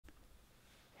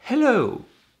Hello!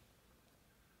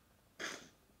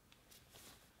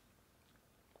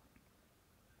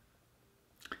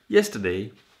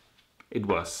 Yesterday it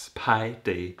was Pi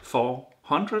Day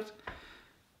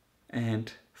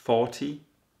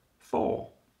 444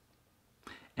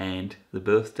 and the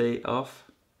birthday of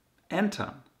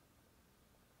Anton.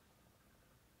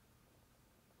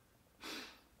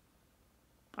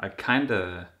 I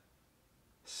kinda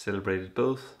celebrated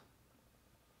both.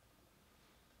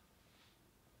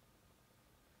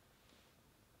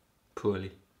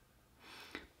 Poorly.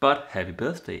 But happy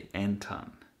birthday,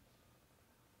 Anton.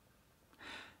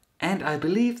 And I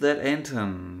believe that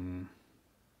Anton's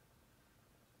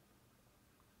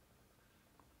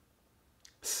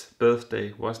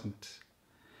birthday wasn't,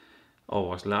 or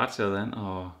was larger than,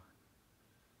 or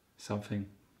something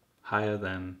higher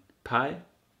than pi,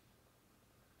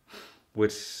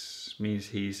 which means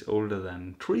he's older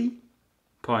than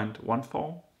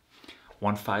 3.14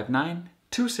 159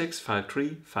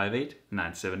 2653 58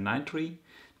 9793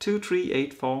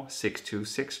 2384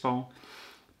 6264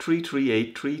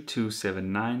 3383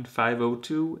 279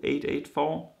 502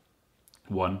 884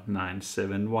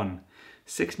 1971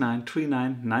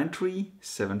 693993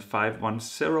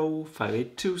 7510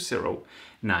 5820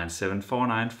 974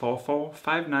 944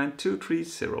 5923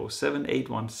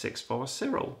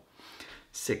 781640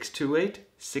 628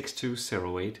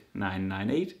 6208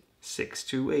 998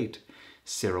 628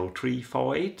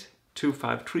 0348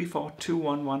 2534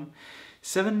 211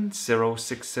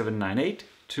 706798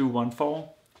 214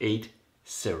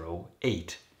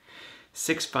 808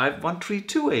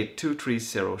 651328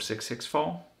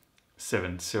 230664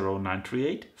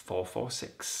 70938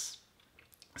 446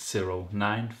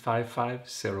 0955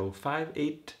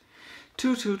 058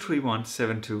 2231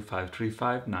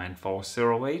 72535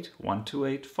 9408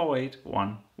 128 48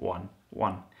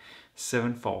 111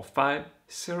 745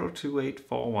 028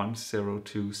 41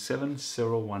 027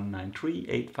 0193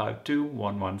 852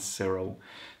 110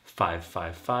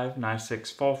 555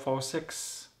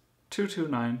 96446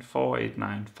 229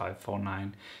 489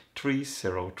 549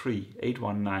 303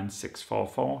 819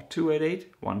 644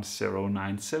 288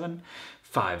 1097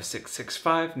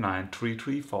 5665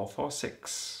 933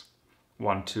 446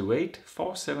 128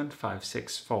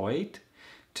 475648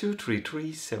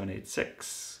 233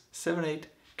 786 78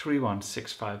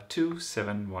 31652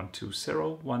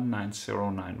 7120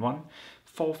 19091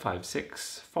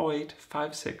 456 48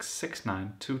 56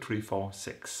 69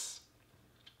 2346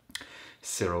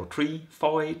 03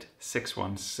 48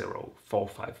 610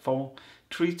 454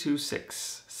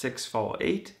 326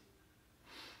 648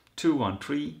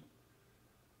 213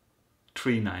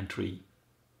 393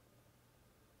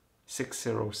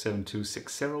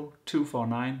 607260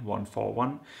 249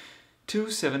 141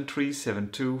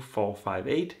 27372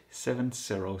 458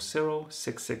 700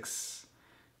 66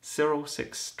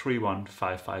 0631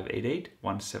 5588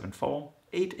 174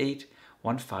 88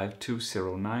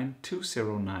 15209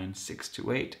 209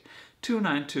 628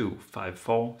 292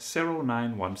 54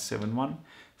 09171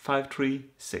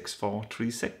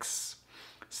 536436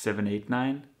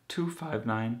 789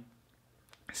 259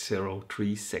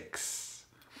 036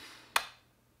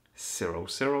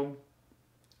 00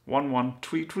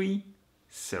 1133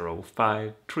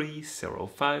 053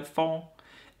 054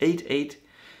 88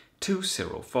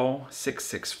 204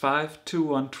 665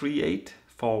 2138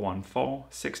 414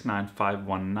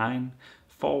 69519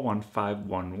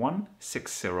 41511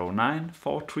 609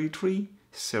 433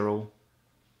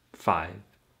 05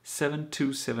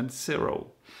 7270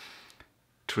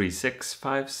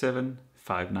 3657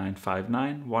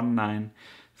 5959 19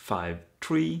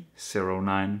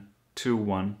 5309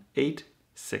 218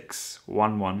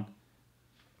 611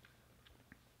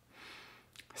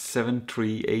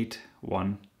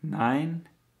 73819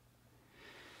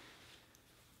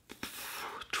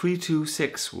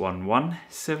 32611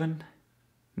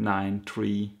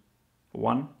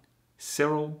 7931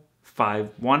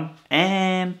 051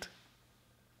 and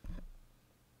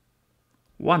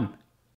 1.